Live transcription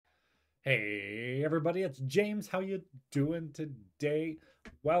Hey everybody, it's James. How you doing today?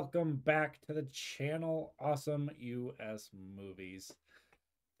 Welcome back to the channel, Awesome US Movies.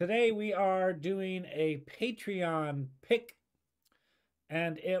 Today we are doing a Patreon pick,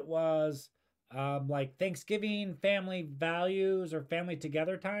 and it was like Thanksgiving family values or family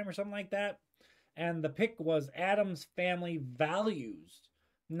together time or something like that. And the pick was Addams Family Values.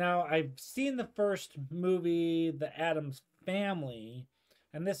 Now, I've seen the first movie, The Addams Family,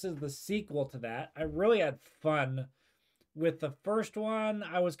 and this is the sequel to that. I really had fun with the first one.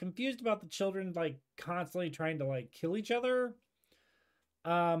 I was confused about the children like constantly trying to like kill each other.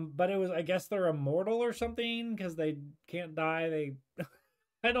 But it was, I guess they're immortal or something because they can't die. They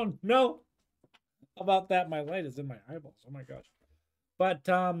I don't know about that. My light is in my eyeballs. Oh my gosh. But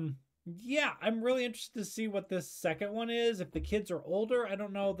yeah, I'm really interested to see what this second one is. If the kids are older, I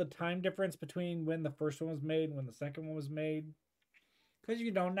don't know the time difference between when the first one was made and when the second one was made. Because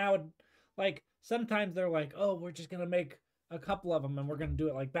now, like sometimes they're like, oh, we're just gonna make a couple of them and we're gonna do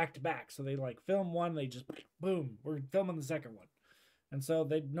it like back to back. So they like film one, they just boom, we're filming the second one, and so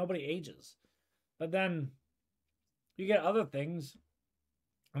nobody ages. But then you get other things,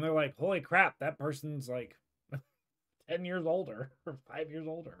 and they're like, holy crap, that person's like 10 years older or 5 years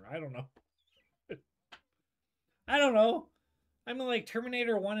older. I don't know. I don't know. I mean, like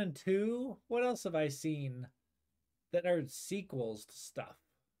Terminator 1 and 2. What else have I seen that are sequels to stuff?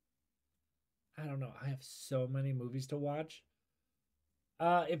 I don't know. I have so many movies to watch.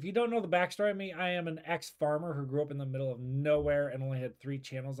 If you don't know the backstory of me, I am an ex-farmer who grew up in the middle of nowhere and only had 3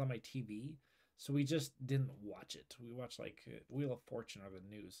 channels on my TV. So we just didn't watch it. We watched like Wheel of Fortune or the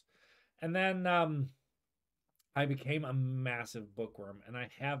news. And then I became a massive bookworm, and I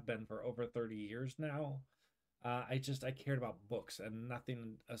have been for over 30 years now. I cared about books and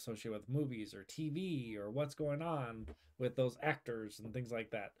nothing associated with movies or TV or what's going on with those actors and things like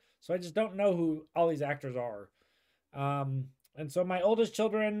that. So I just don't know who all these actors are. And so my oldest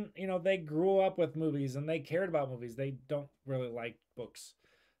children, they grew up with movies and they cared about movies. They don't really like books.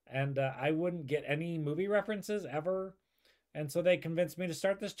 And I wouldn't get any movie references ever. And so they convinced me to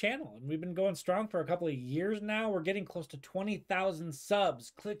start this channel. And we've been going strong for a couple of years now. We're getting close to 20,000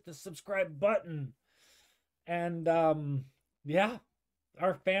 subs. Click the subscribe button. And yeah,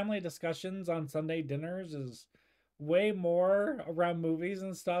 our family discussions on Sunday dinners is way more around movies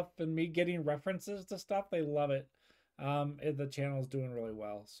and stuff and me getting references to stuff. They love it. The channel is doing really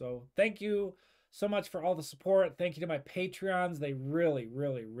well. So thank you so much for all the support. Thank you to my Patreons. They really,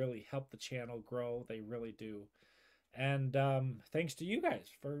 really, really help the channel grow. They really do. And thanks to you guys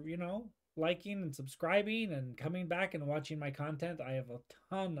for, liking and subscribing and coming back and watching my content. I have a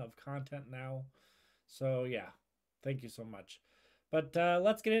ton of content now. So yeah, thank you so much. But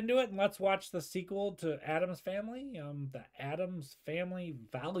let's get into it and let's watch the sequel to Addams Family, the Addams Family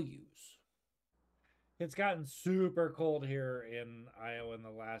Values. It's gotten super cold here in Iowa in the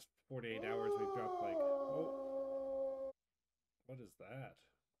last 48 hours. We've dropped like, oh, what is that?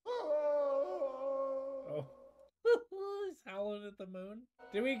 Oh, he's howling at the moon.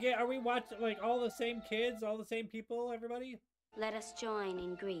 Are we watching like all the same kids, all the same people, everybody? Let us join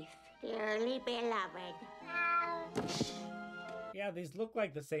in grief. Dearly beloved. Yeah, these look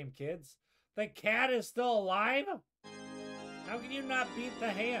like the same kids. The cat is still alive? How can you not beat the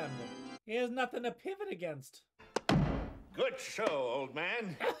hand? He has nothing to pivot against. Good show, old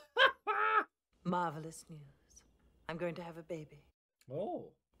man. Marvelous news. I'm going to have a baby.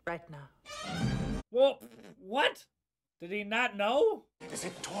 Oh. Right now. Well, what? Did he not know? Is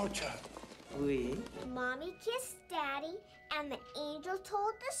it torture? Oui. Mommy kissed Daddy, and the angel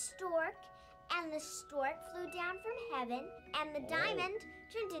told the stork, and the stork flew down from heaven, and the diamond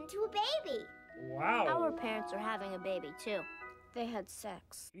turned into a baby. Wow. Our parents are having a baby, too. They had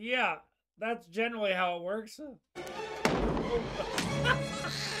sex. Yeah, that's generally how it works. Ooh,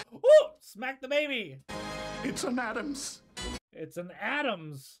 smack the baby. It's an Addams. It's an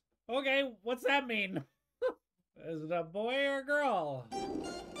Addams. Okay, what's that mean? Is it a boy or a girl?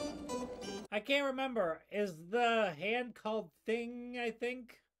 I can't remember. Is the hand called Thing, I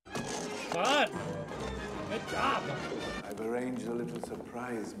think? Fun. Good job. I've arranged a little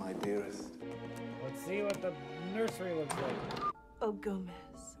surprise, my dearest. Let's see what the nursery looks like. Oh, Gomez.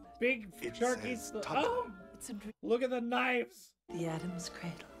 Big It sharky. says Oh, It's a dream. look at the knives. The Addams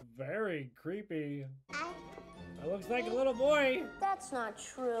cradle. Very creepy. It looks like a little boy. That's not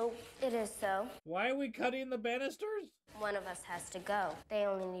true. It is so. Why are we cutting the banisters? One of us has to go. They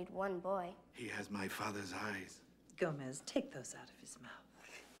only need one boy. He has my father's eyes. Gomez, take those out of his mouth.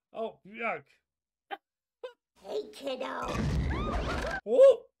 Oh, yuck. Hey, kiddo.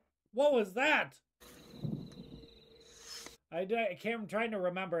 Oh, what was that? I'm trying to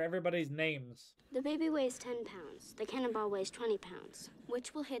remember everybody's names. The baby weighs 10 pounds. The cannonball weighs 20 pounds.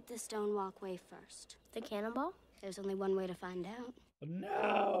 Which will hit the stone walkway first? The cannonball? There's only one way to find out.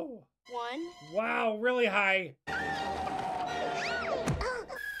 No! 1. Wow, really high.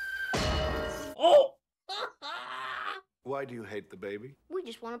 Oh! Why do you hate the baby? We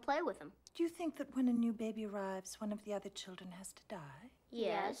just want to play with him. Do you think that when a new baby arrives, one of the other children has to die?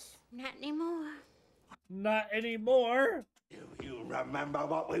 Yes. Not anymore. Not anymore. Do you remember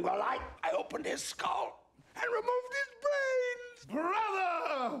what we were like? I opened his skull and removed his brains.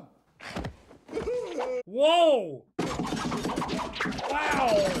 Brother! Whoa!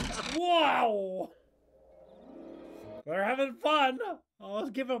 Wow! Wow! They're having fun. I'll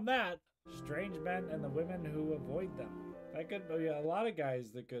give them that. Strange men and the women who avoid them. That could be a lot of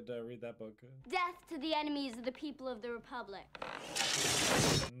guys that could read that book. Death to the enemies of the people of the Republic.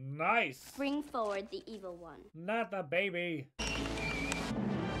 Nice. Bring forward the evil one. Not the baby.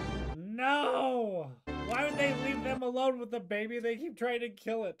 No! Why would they leave them alone with the baby? They keep trying to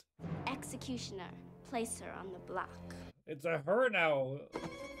kill it. Executioner. Place her on the block. It's a her now.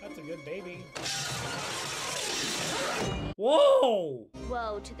 That's a good baby. Whoa!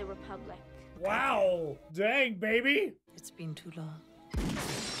 Woe to the Republic. Wow! Dang, baby! It's been too long.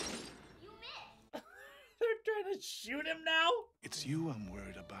 They're trying to shoot him now? It's you I'm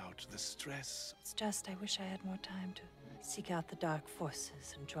worried about, the stress. It's just I wish I had more time to seek out the dark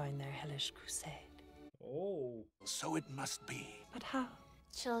forces and join their hellish crusade. Oh. So it must be. But how?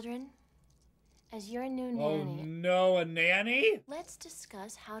 Children, as your new Oh nanny, no, a nanny? let's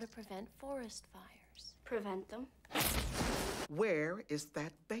discuss how to prevent forest fires. Prevent them. Where is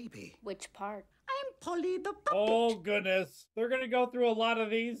that baby? Which part? I'm Polly the puppet. Oh goodness. They're gonna go through a lot of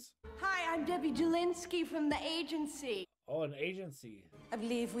these. Hi, I'm Debbie Jilinksy from the agency. Oh, an agency. I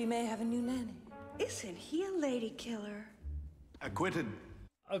believe we may have a new nanny. Isn't he a lady killer? Acquitted.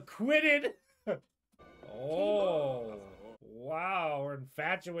 Acquitted? Oh. Wow, we're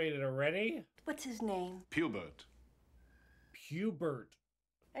infatuated already? What's his name? Pubert. Pubert.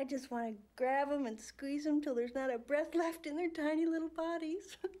 I just want to grab him and squeeze him till there's not a breath left in their tiny little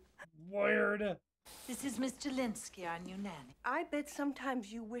bodies. Weird. This is Miss Jilinksy, our new nanny. I bet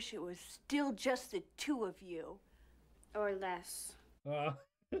sometimes you wish it was still just the two of you. Or less.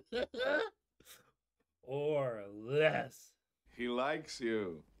 Or less. He likes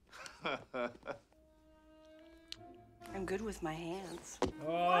you. I'm good with my hands.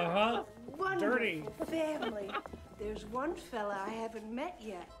 Uh-huh. Wonderful Dirty. family. There's one fella I haven't met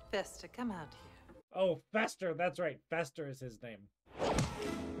yet. Festa, come out here. Oh, Fester. That's right. Fester is his name.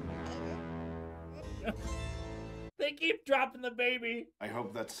 They keep dropping the baby. I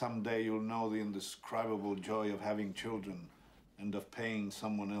hope that someday you'll know the indescribable joy of having children and of paying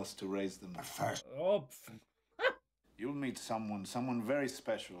someone else to raise them. First, Oh, You'll meet someone very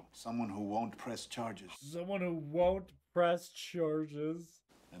special, someone who won't press charges. someone who won't press charges.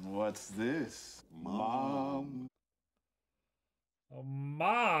 And what's this? Mom. Oh,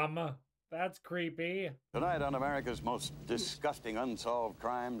 Mom. That's creepy. Tonight on America's most disgusting unsolved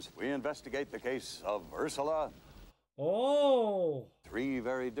crimes, we investigate the case of Ursula. Oh. 3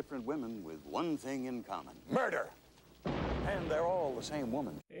 very different women with one thing in common: murder. And they're all the same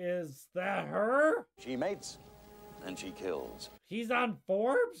woman. Is that her? She mates, and she kills. He's on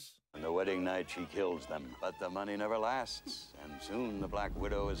Forbes? On the wedding night, she kills them. But the money never lasts, and soon the Black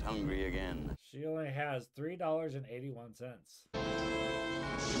Widow is hungry again. She only has $3.81.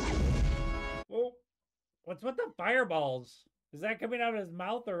 Whoa. What's with the fireballs? Is that coming out of his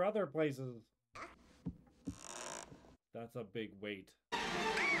mouth or other places? That's a big weight.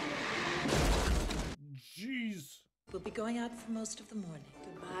 Jeez. We'll be going out for most of the morning.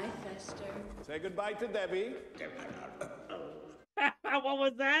 Goodbye, Fester. say goodbye to Debbie. What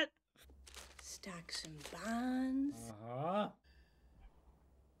was that? Stocks and bonds. Uh-huh.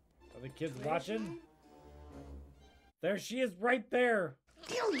 Are the kids watching? There she is right there.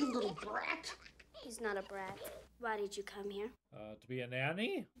 You little brat. He's not a brat. Why did you come here? To be a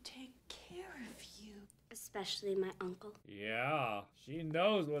nanny? Take care of you. Especially my uncle. Yeah, she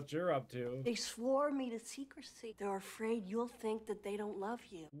knows what you're up to. They swore me to secrecy. They're afraid you'll think that they don't love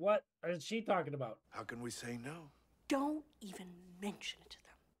you. What is she talking about? How can we say no? Don't even mention it to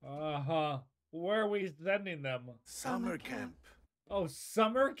them. Uh-huh. Where are we sending them? Summer camp. Oh,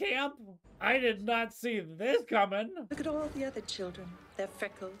 summer camp? I did not see this coming. Look at all the other children. Their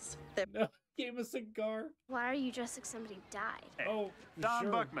freckles, their... No, gave a cigar. Why are you dressed like somebody died? Oh, Don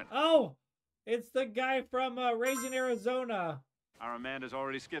sure. Buckman. Oh, it's the guy from Raising Arizona. Our Amanda's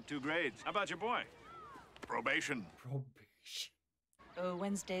already skipped 2 grades. How about your boy? Probation. Probation. Oh,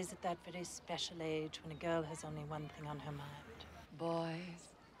 Wednesday's at that very special age when a girl has only one thing on her mind.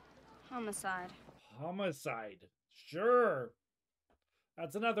 Boys. Homicide. Homicide. Sure.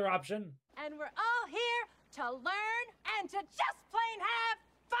 That's another option. And we're all here to learn and to just plain have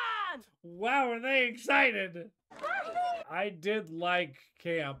fun! Wow, are they excited? I did like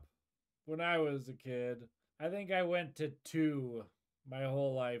camp when I was a kid. I think I went to 2 my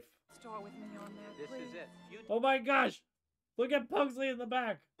whole life. Store with me on that, please. This is it. Oh my gosh! Look at Pugsley in the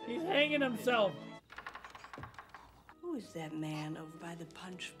back. He's hanging himself. Who is that man over by the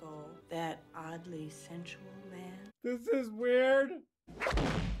punch bowl? That oddly sensual man? This is weird.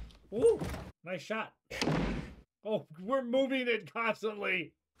 Ooh, nice shot. Oh, we're moving it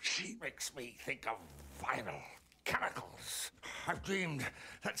constantly. She makes me think of vinyl chemicals. I've dreamed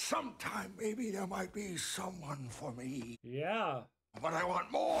that sometime maybe there might be someone for me. Yeah. But I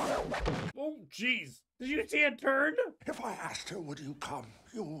want more. Oh, jeez. Did you see it turn? If I asked her, would you come?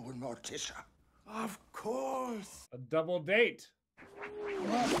 You and Morticia. Of course. A double date.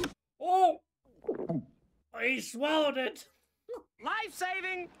 Oh! He swallowed it.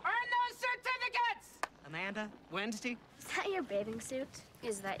 Life-saving! Earn those certificates! Amanda, Wednesday? Is that your bathing suit?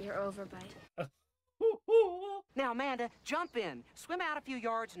 Is that your overbite? Now, Amanda, jump in. Swim out a few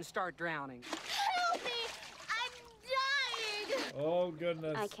yards and start drowning. Help me! I'm dying! Oh,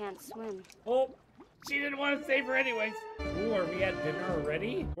 goodness. I can't swim. Oh, she didn't want to save her anyways. Ooh, are we at dinner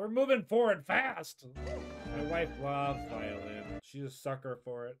already? We're moving forward fast. My wife loves violin. She's a sucker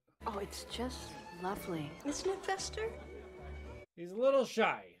for it. Oh, it's just lovely. Isn't it, Fester? He's a little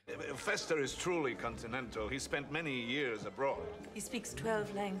shy. Fester is truly continental. He spent many years abroad. He speaks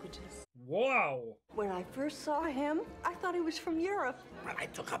 12 languages. Wow. When I first saw him, I thought he was from Europe. When I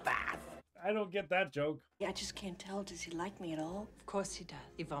took a bath. I don't get that joke. Yeah, I just can't tell. Does he like me at all? Of course he does.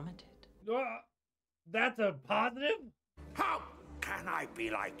 He vomited. That's a positive? How can I be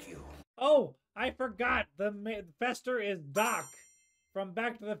like you? Oh, I forgot. Fester is Doc from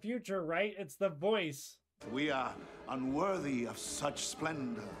Back to the Future, right? It's the voice. We are unworthy of such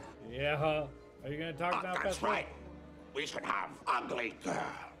splendor. Yeah. Are you going to talk now, That's Fester? right. We should have ugly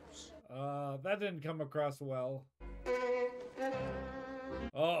girls. That didn't come across well.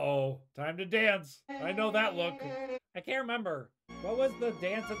 Uh-oh. Time to dance. I know that look. I can't remember. What was the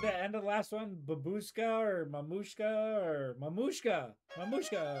dance at the end of the last one? Babushka or Mamushka or Mamushka?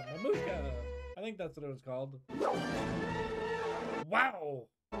 Mamushka. Mamushka. I think that's what it was called. Wow.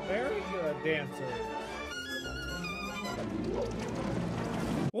 Very good dancer.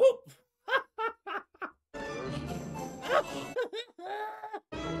 Whoop.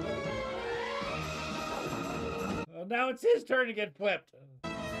 Well, now it's his turn to get flipped.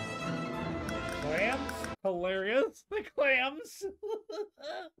 Clams? Hilarious. The clams.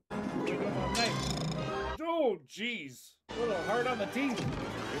 Oh, jeez. A little hard on the teeth.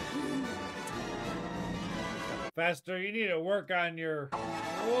 Fester, you need to work on your...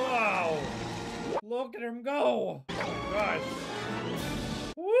 Wow. Look at him go. Oh, gosh.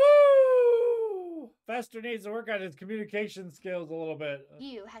 Woo! Fester needs to work on his communication skills a little bit.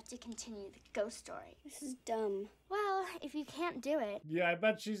 You have to continue the ghost story. This is dumb. Well, if you can't do it... Yeah, I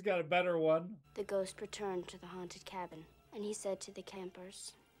bet she's got a better one. The ghost returned to the haunted cabin, and he said to the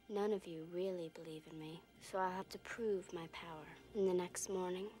campers, "None of you really believe in me, so I'll have to prove my power." And the next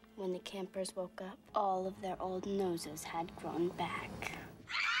morning, when the campers woke up, all of their old noses had grown back.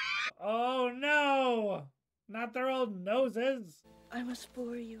 Oh, no! Not their old noses. I must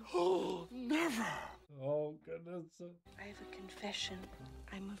bore you. Oh, never. Oh, goodness. I have a confession.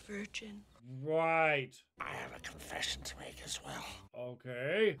 I'm a virgin. Right. I have a confession to make as well.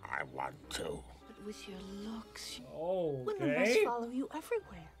 Okay. I want to. But with your looks, Okay. women must follow you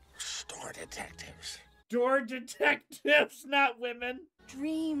everywhere. Store detectives. Door detectives, not women.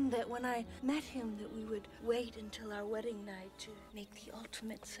 Dream that when I met him that we would wait until our wedding night to make the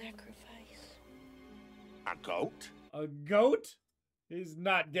ultimate sacrifice. A goat? A goat? He's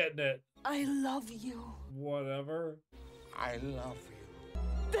not getting it. I love you. Whatever. I love you.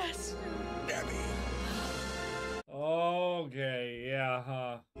 Best. Debbie. Okay, yeah,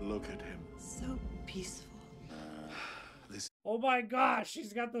 huh. Look at him. So peaceful. Oh my gosh,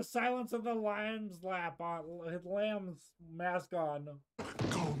 she's got the Silence of the Lambs lamb's mask on.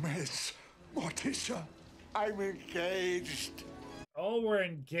 Gomez. Morticia. I'm engaged. Oh, we're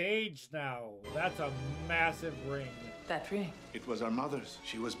engaged now. That's a massive ring. That ring. It was our mother's.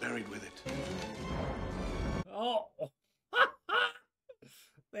 She was buried with it. Oh.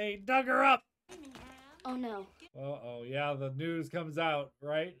 They dug her up. Oh no. Uh-oh, yeah, the news comes out,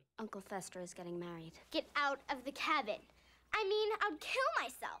 right? Uncle Fester is getting married. Get out of the cabin. I mean, I'd kill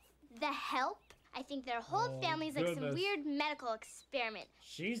myself. The help? I think their whole family's like some weird medical experiment.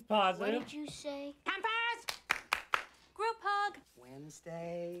 She's positive. What did you say? Campers! Group hug!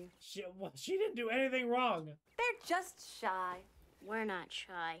 Wednesday. She didn't do anything wrong. They're just shy. We're not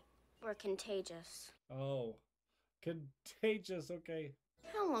shy. We're contagious. Oh. Contagious, okay.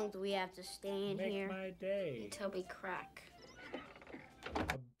 How long do we have to stay in here? Make my day. Until we crack.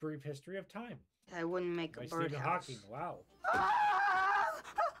 A brief history of time. I wouldn't make a Stephen birdhouse. Hawking, wow.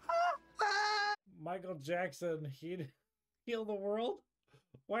 Michael Jackson, he'd heal the world?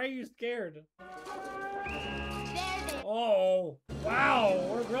 Why are you scared? Oh, wow,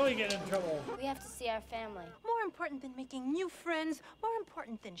 we're really getting in trouble. We have to see our family. More important than making new friends, more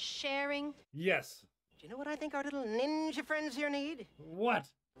important than sharing. Yes. Do you know what I think our little ninja friends here need? What?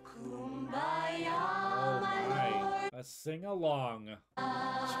 Kumbaya, Oh my. A sing-along.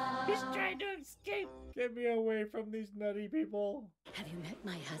 He's trying to escape. Get me away from these nutty people. Have you met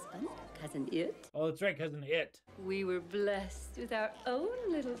my husband, Cousin It? Oh, that's right, Cousin It. We were blessed with our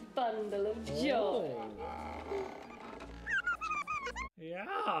own little bundle of joy. Oh.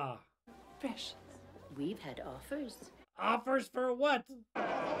 Yeah. Precious. We've had offers. Offers for what?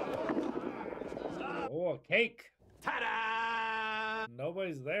 Oh, a cake. Ta-da!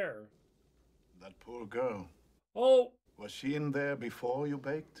 Nobody's there. That poor girl. Oh. Was she in there before you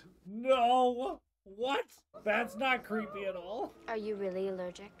baked? No. What? That's not creepy at all. Are you really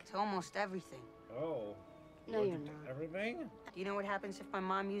allergic? To almost everything. Oh. No, you're not. Everything? Do you know what happens if my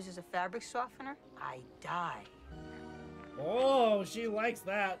mom uses a fabric softener? I die. Oh, she likes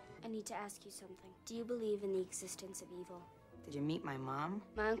that. I need to ask you something. Do you believe in the existence of evil? Did you meet my mom?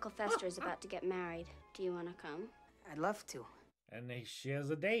 My Uncle Fester is about to get married. Do you want to come? I'd love to. And she has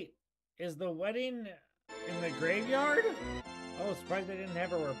a date. Is the wedding in the graveyard? Oh, surprised they didn't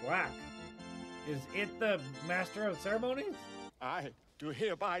have her wear black. Is it the master of ceremonies? I do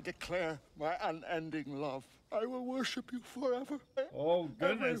hereby declare my unending love. I will worship you forever. Oh,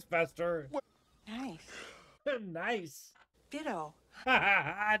 goodness, Fester. Nice. Nice. Ditto.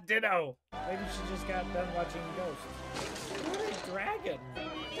 Ditto. Maybe she just got done watching Ghosts. What a dragon.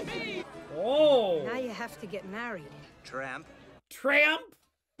 Oh. Now you have to get married. Tramp. Tramp?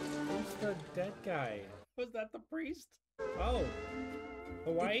 Who's the dead guy? Was that the priest? Oh.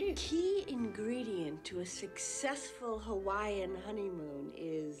 Hawaii? The key ingredient to a successful Hawaiian honeymoon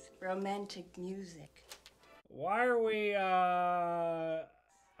is romantic music. Why are we, aren't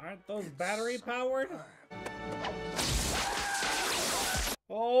those battery powered?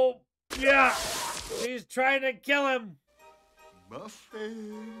 Oh, yeah! He's trying to kill him! Buffet.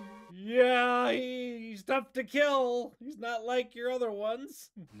 Yeah, he's tough to kill. He's not like your other ones.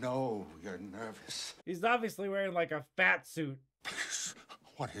 No, you're nervous. He's obviously wearing like a fat suit. Please,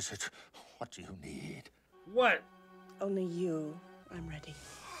 what is it? What do you need? What? Only you. I'm ready.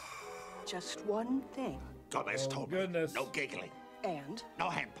 Just one thing. Gomez Oh, told goodness. me. No giggling. And No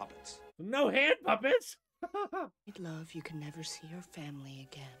hand puppets. No hand puppets? love, you can never see your family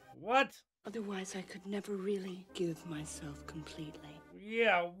again. What? Otherwise, I could never really give myself completely.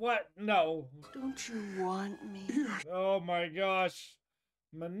 Yeah, what? No. Don't you want me? Oh my gosh.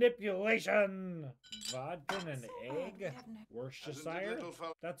 Manipulation. Vodka and an egg? Worcestershire?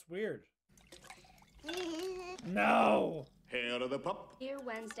 That's weird. No. Hair of the pup. Dear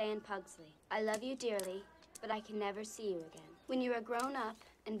Wednesday and Pugsley, I love you dearly, but I can never see you again. When you are grown up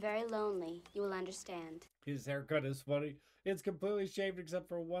and very lonely, you will understand. His haircut is funny. It's completely shaved except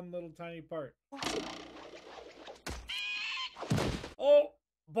for one little tiny part. Oh,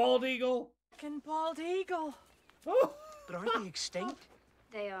 bald eagle. Fucking bald eagle. Oh. But aren't they extinct?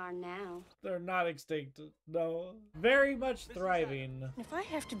 They are now. They're not extinct. No. Very much thriving. If I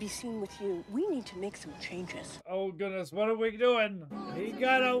have to be seen with you, we need to make some changes. Oh goodness, what are we doing? He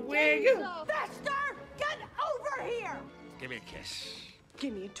got a wig. Fester, get over here! Give me a kiss.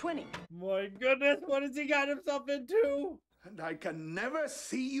 Give me a 20. My goodness, what has he got himself into? And I can never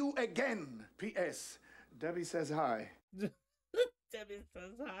see you again. P.S. Debbie says hi. Debbie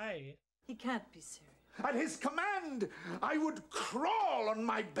says hi. He can't be serious. At his command, I would crawl on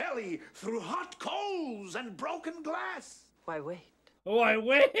my belly through hot coals and broken glass. Why wait? Why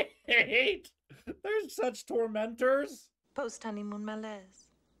wait? There's such tormentors. Post-honeymoon malaise.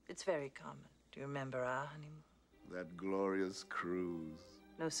 It's very common. Do you remember our honeymoon? That glorious cruise.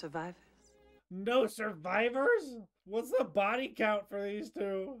 No survivors? No survivors? What's the body count for these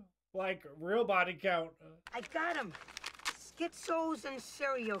two? Like, real body count. I got him. Schizos and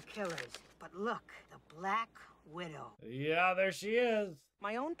serial killers. But look, the Black Widow. Yeah, there she is.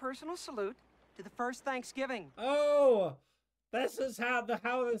 My own personal salute to the first Thanksgiving. Oh, this is how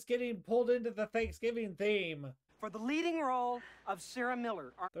it's getting pulled into the Thanksgiving theme. for the leading role of Sarah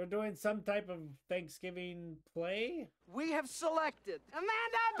Miller. They're doing some type of Thanksgiving play? We have selected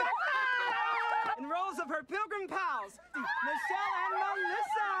Amanda Beckman in roles of her pilgrim pals, Michelle and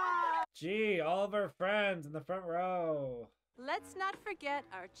Melissa. Gee, all of our friends in the front row. Let's not forget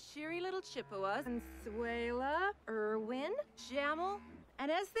our cheery little Chippewas, Consuela, Irwin, Jamel, and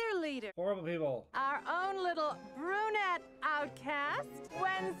as their leader, Horrible people. our own little brunette outcast,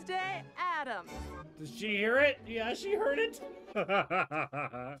 Wednesday Addams. Did she hear it? Yeah, she heard it.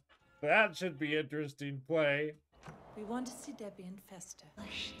 That should be interesting play. We want to see Debbie and Fester.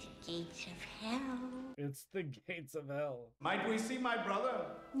 Push the gates of hell. It's the gates of hell. Might we see my brother?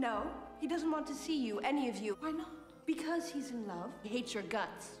 No, he doesn't want to see you, any of you. Why not? Because he's in love. He hates your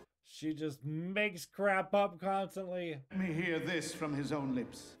guts. She just makes crap up constantly. Let me hear this from his own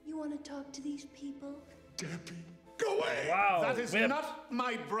lips. You want to talk to these people? Debbie, go away! Wow. That is whip. not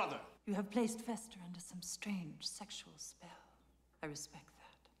my brother. You have placed Fester under some strange sexual spell. I respect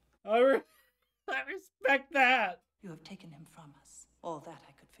that. I respect that. You have taken him from us. All that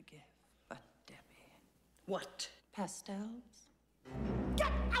I could forgive. But Debbie. What? Pastels?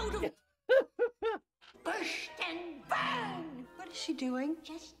 Get out of Burst and burn! What is she doing?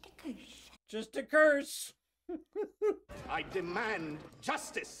 Just a curse. Just a curse. I demand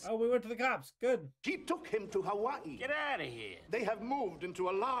justice. Oh, we went to the cops. Good. She took him to Hawaii. Get out of here. They have moved into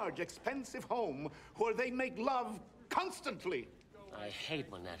a large, expensive home where they make love constantly. I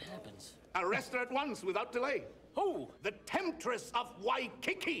hate when that happens. Arrest her at once without delay. Who? The temptress of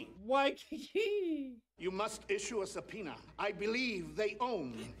Waikiki. Waikiki. You must issue a subpoena. I believe they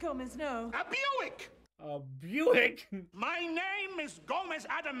own Gomez, no. a Buick. A Buick. My name is Gomez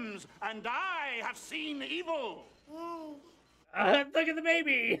Addams, and I have seen evil. Look at the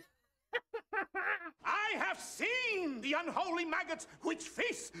baby. I have seen the unholy maggots which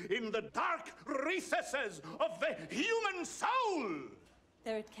feast in the dark recesses of the human soul.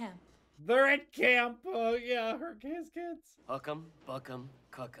 They're at camp. They're at camp. Oh, yeah, his kids. Hook 'em, buck 'em,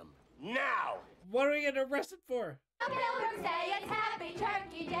 cook 'em. Now! What are we getting arrested for? Pilgrims say it's Happy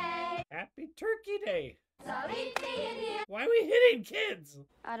Turkey Day. Happy Turkey Day. So eat the Indian. Why are we hitting kids?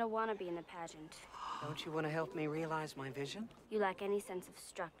 I don't want to be in the pageant. Don't you want to help me realize my vision? You lack any sense of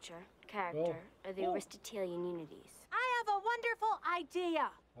structure, character, or the Aristotelian unities. I have a wonderful idea.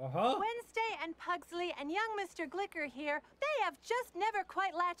 Uh-huh. Wednesday and Pugsley and young Mr. Glicker here, they have just never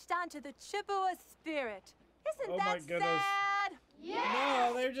quite latched on to the Chippewa spirit. Isn't Oh my that goodness. sad?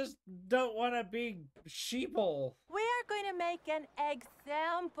 No, they just don't want to be sheeple. We are going to make an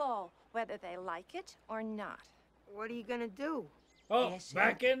example, whether they like it or not. What are you gonna do? Oh, Yes,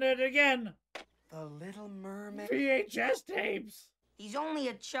 back in it again. The Little Mermaid. VHS tapes. He's only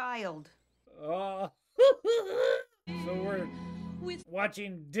a child. So we're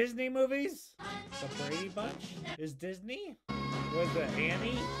watching Disney movies? The Brady Bunch is Disney? Was it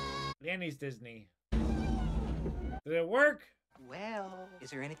Annie? Annie's Disney. Did it work? Well, is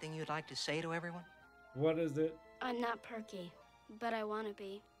there anything you'd like to say to everyone? What is it? I'm not perky, but I want to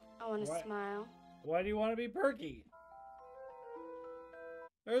be. I want to What? smile. Why do you want to be perky?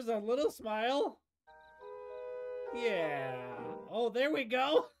 There's a little smile. Yeah. Oh, there we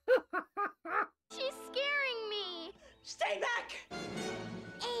go. She's scaring me. Stay back!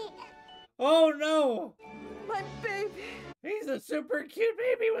 Oh no! My baby! He's a super cute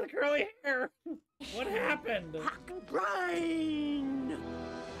baby with curly hair. What happened? Brain!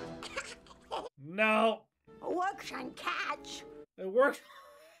 No. Works on cats. It worked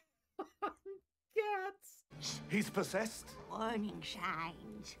on cats. He's possessed. Warning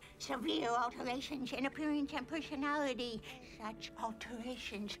signs. Severe alterations in appearance and personality. Such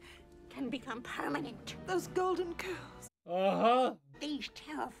alterations can become permanent. Those golden curls. Uh-huh. These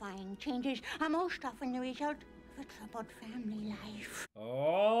terrifying changes are most often the result of a troubled family life.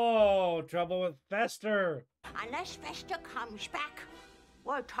 Oh, trouble with Fester. Unless Vesta comes back,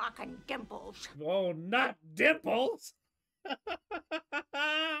 we're talking dimples. Oh, not dimples.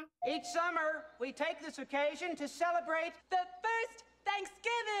 Each summer, we take this occasion to celebrate The first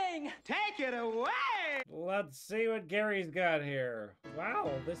Thanksgiving! Take it away! Let's see what Gary's got here.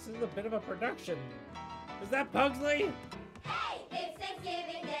 Wow, this is a bit of a production. Is that Pugsley? Hey, it's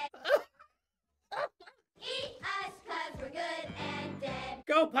Thanksgiving Day! Eat us 'cause we're good and dead.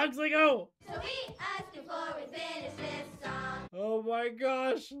 Go, Pugsley, go! So eat us before we finish this song. Oh my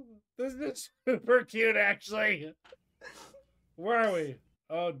gosh. This is super cute, actually. Where are we?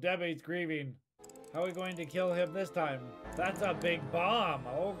 Oh, Debbie's grieving. How are we going to kill him this time? That's a big bomb.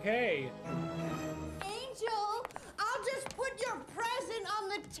 Okay. Angel, I'll just put your present on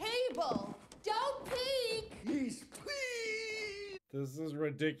the table. Don't peek. Yes, please. This is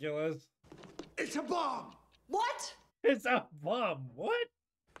ridiculous. It's a bomb. What? It's a bomb. What?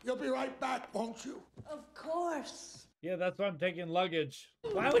 You'll be right back, won't you? Of course. Yeah, that's why I'm taking luggage.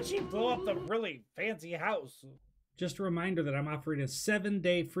 Why would she blow up the really fancy house? Just a reminder that I'm offering a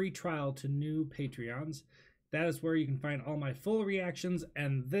 7-day free trial to new Patreons. That is where you can find all my full reactions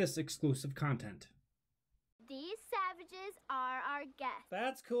and this exclusive content. These savages are our guests.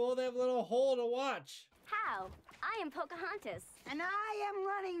 That's cool. They have a little hole to watch. How? I am Pocahontas. And I am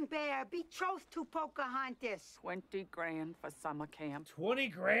Running Bear, betrothed to Pocahontas. 20 grand for summer camp. 20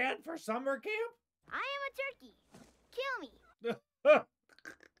 grand for summer camp? I am a turkey. Kill me.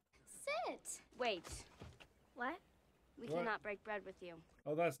 Sit. Wait. What? We What? cannot break bread with you.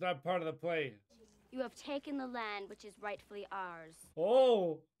 Oh, that's not part of the play. You have taken the land which is rightfully ours.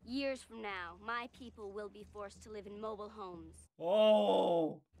 Oh. Years from now, my people will be forced to live in mobile homes.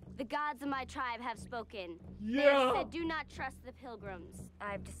 Oh. The gods of my tribe have spoken. Yeah. They have said, do not trust the pilgrims.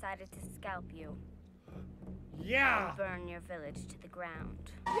 I've decided to scalp you. Yeah. And burn your village to the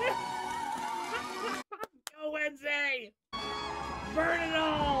ground. Go, Wednesday. Burn it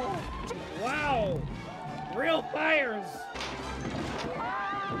all. Wow. Real fires.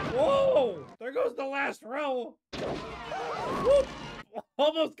 Whoa. There goes the last row. Whoop.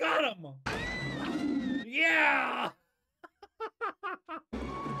 Almost got him. Yeah.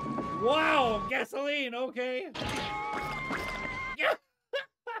 Wow. Gasoline. Okay. Yeah.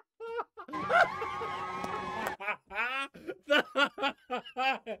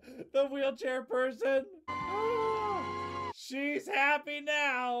 The wheelchair person. She's happy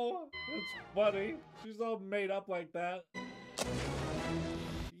now. That's funny. She's all made up like that.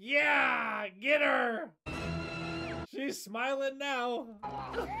 Yeah, get her. She's smiling now.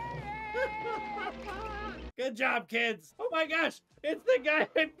 Good job, kids. Oh my gosh, it's the guy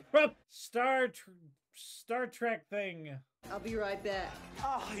from Star Trek thing. I'll be right back.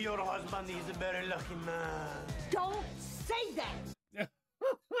 Oh, your husband is a very lucky man. Don't say that.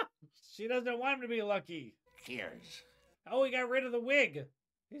 She doesn't want him to be lucky. Cheers. Oh, he got rid of the wig.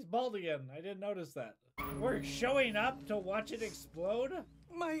 He's bald again. I didn't notice that. We're showing up to watch it explode?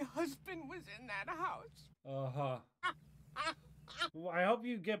 My husband was in that house. Uh-huh. Well, I hope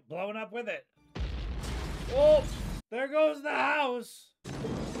you get blown up with it. Oh, there goes the house.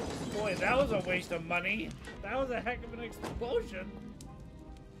 Boy, that was a waste of money. That was a heck of an explosion.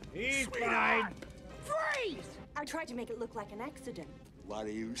 He's fine. Freeze! I tried to make it look like an accident. What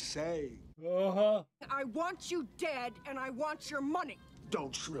do you say? Uh-huh. I want you dead, and I want your money.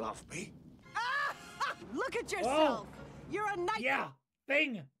 Don't you love me? Look at yourself. You're a night. Yeah,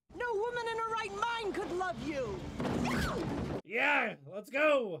 thing. No woman in her right mind could love you. Yeah, let's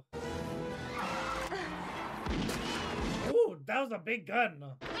go. Ooh, that was a big gun.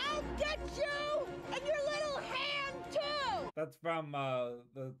 I'll get you and your little hand too. That's from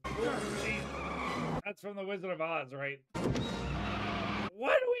that's from the Wizard of Oz, right?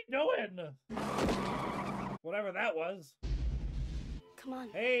 What are we doing? Whatever that was. Come on.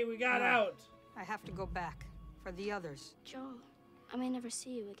 Hey, we got out. I have to go back for the others. Joel, I may never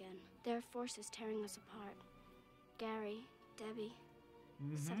see you again. There are forces tearing us apart. Gary, Debbie,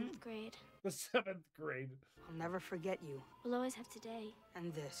 7th grade. The 7th grade. I'll never forget you. We'll always have today.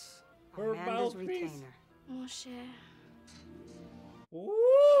 And this. Her Amanda's mouthpiece. retainer. Mon cher.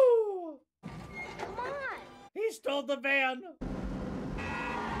 Woo! Come on. He stole the van.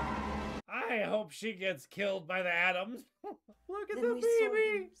 I hope she gets killed by the Addams. Look at Then the we saw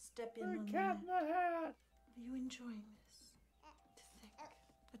baby. them step in on The the cat in the hat. Are you enjoying this? To think,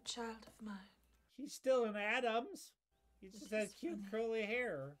 a child of mine. He's still an Addams. He just has cute curly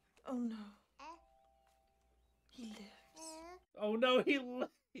hair. Oh no. He lives. Oh no, he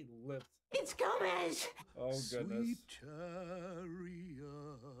lives. It's Gomez. Oh goodness.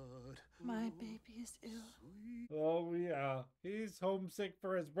 My baby is ill. Oh yeah. He's homesick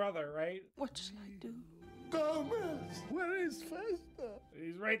for his brother, right? What shall I do? Gomez, where is Festa?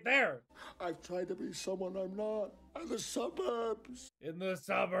 He's right there. I've tried to be someone I'm not. In the suburbs. In the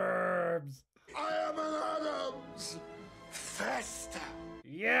suburbs. I am an Addams. Festa.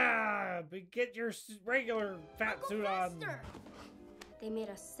 Yeah, but get your regular fat suit on. They made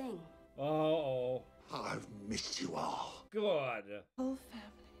us sing. Uh-oh. I've missed you all. Good. Whole family,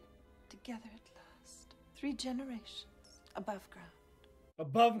 together at last. 3 generations, above ground.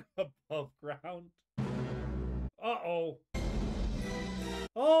 Above ground. Uh-oh.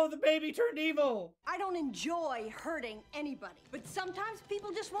 Oh, the baby turned evil. I don't enjoy hurting anybody, but sometimes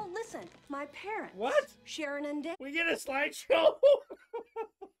people just won't listen. My parents. What? Sharon and Dave. We get a slideshow.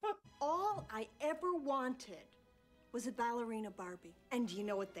 All I ever wanted was a ballerina Barbie. And do you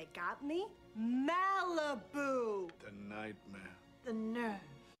know what they got me? Malibu. The nightmare. The nerve.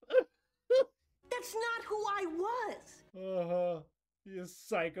 That's not who I was. You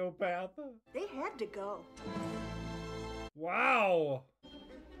psychopath. They had to go. Wow.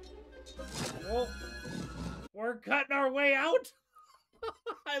 Well, we're cutting our way out.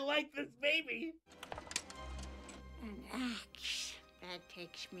 I like this baby. An axe that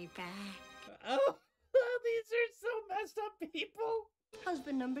takes me back. Oh, these are so messed up people.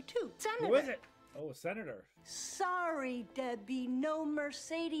 Husband number 2, Senator. Who is it? Oh, a senator. Sorry, Debbie. No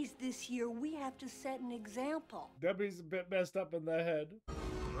Mercedes this year. We have to set an example. Debbie's a bit messed up in the head.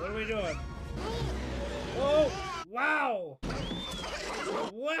 What are we doing? Oh, wow.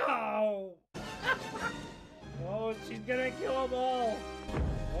 Wow. Oh, she's gonna kill them all.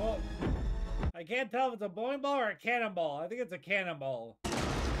 Oh, I can't tell if it's a bowling ball or a cannonball. I think it's a cannonball.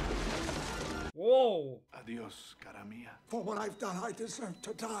 Whoa. Adios, cara mia. For what I've done, I deserve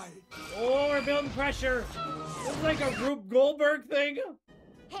to die. Oh, we're building pressure. This is like a Rube Goldberg thing.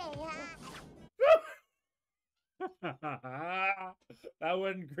 That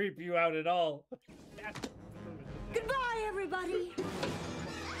wouldn't creep you out at all. Goodbye, everybody.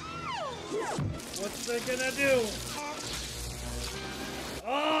 What's they gonna do?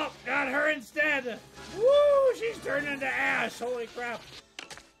 Oh, got her instead. Woo, she's turned into ash. Holy crap.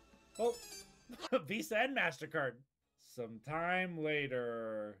 Oh, Visa and MasterCard. Sometime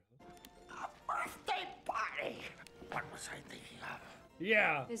later. A birthday party. What was I thinking of?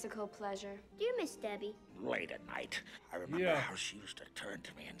 Yeah. Physical pleasure. Do you miss Debbie? Late at night, I remember how she used to turn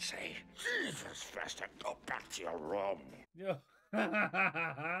to me and say, Jesus, Fester, go back to your room. Yeah.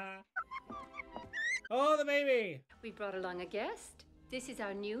 Oh, the baby. We brought along a guest. This is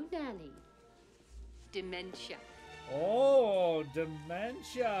our new nanny. Dementia. Oh,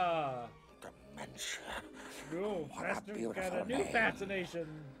 dementia. Dementia. Oh, What a Fester's got beautiful a new name. fascination.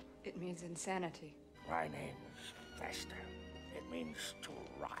 It means insanity. My name's Fester. It means to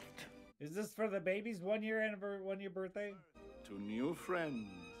rot. Is this for the baby's 1 year birthday? To new friends.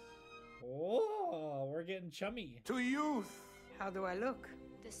 Oh, we're getting chummy. To youth. How do I look?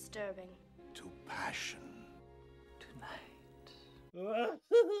 Disturbing. To passion. Tonight.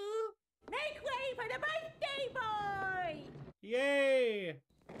 Make way for the birthday boy! Yay!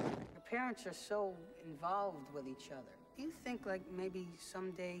 Our parents are so involved with each other. Do you think, like, maybe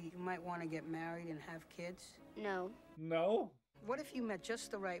someday you might want to get married and have kids? No. No? What if you met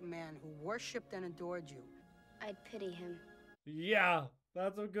just the right man who worshipped and adored you? I'd pity him. Yeah,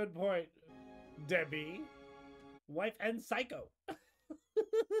 that's a good point. Debbie. Wife and psycho.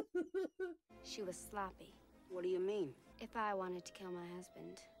 She was sloppy. What do you mean? If I wanted to kill my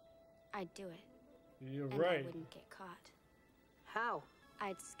husband, I'd do it. You're and right. I wouldn't get caught. How?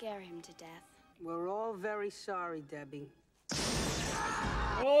 I'd scare him to death. We're all very sorry, Debbie.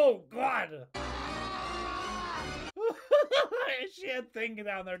 Oh, God! She had thinking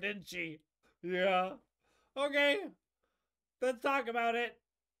down there, didn't she? Yeah. Okay. Let's talk about it.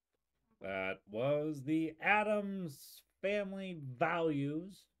 That was the Addams Family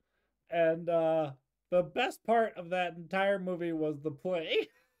Values. And the best part of that entire movie was the play.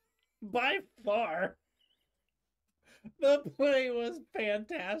 By far. The play was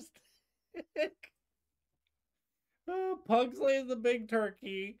fantastic. Pugsley is the big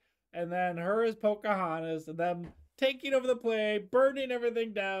turkey, and then her is Pocahontas, and them taking over the play, burning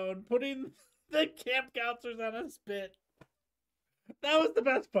everything down, putting the camp counselors on a spit. That was the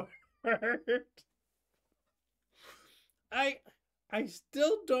best part. I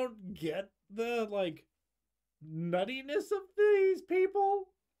still don't get the, like, nuttiness of these people.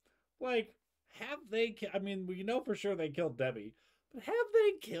 Like, have they, I mean, we know for sure they killed Debbie, but have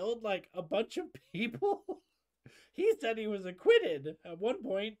they killed, like, a bunch of people? He said he was acquitted at one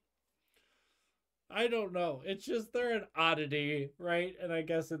point. I don't know. It's just, they're an oddity, right? And I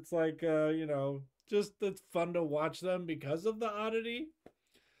guess it's like, you know, just it's fun to watch them because of the oddity.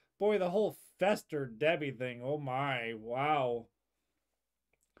 Boy, the whole Fester Debbie thing, oh my, wow.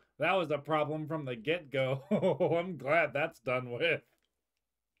 That was a problem from the get-go. I'm glad that's done with.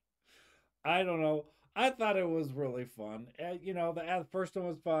 I don't know. I thought it was really fun. You know, the first one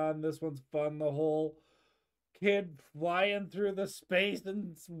was fun. This one's fun. The whole kid flying through the space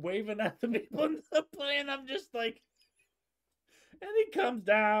and waving at the people in the plane. I'm just like, and he comes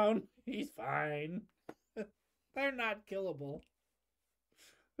down. He's fine. They're not killable.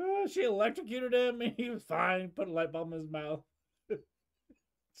 She electrocuted him and he was fine. Put a light bulb in his mouth.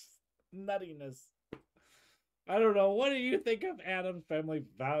 Nuttiness. I don't know. What do you think of Addams Family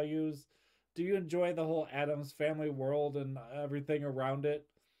Values? Do you enjoy the whole Addams Family world and everything around it?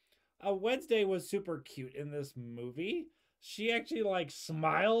 Wednesday was super cute in this movie. She actually, like,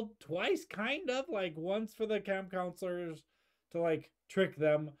 smiled twice, kind of. Like, once for the camp counselors to, like, trick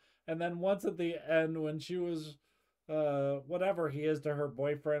them. And then once at the end when she was whatever he is to her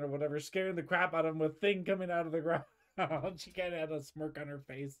boyfriend or whatever, scaring the crap out of him with thing coming out of the ground. She kind of had a smirk on her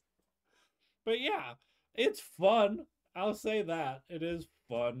face. But yeah, it's fun. I'll say that. It is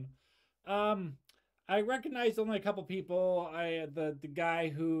fun. I recognize only a couple people. The guy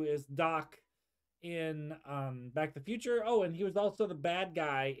who is Doc in Back to the Future. Oh, and he was also the bad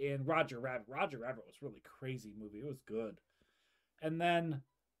guy in Roger Rabbit. Roger Rabbit was a really crazy movie. It was good. And then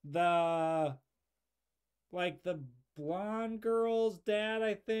the blonde girl's dad,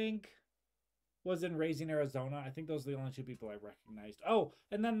 I think, was in Raising Arizona. I think those are the only two people I recognized. Oh,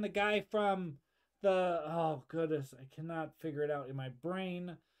 and then the guy from oh goodness, I cannot figure it out in my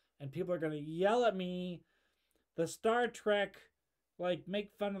brain, and people are gonna yell at me. The Star Trek, like,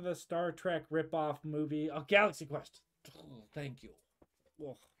 make fun of the Star Trek ripoff movie. Oh, Galaxy Quest. Oh, thank you.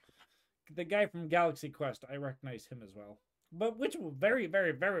 Oh. The guy from Galaxy Quest, I recognize him as well. But which was very,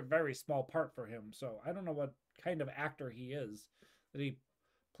 very, very, very small part for him. So I don't know what kind of actor he is that he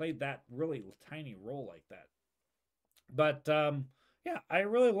played that really tiny role like that. But yeah, I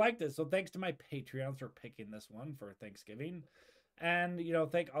really liked it. So thanks to my Patreons for picking this one for Thanksgiving. And, you know,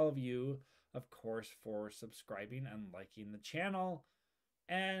 thank all of you, of course, for subscribing and liking the channel.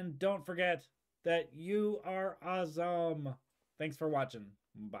 And don't forget that you are awesome. Thanks for watching.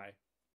 Bye.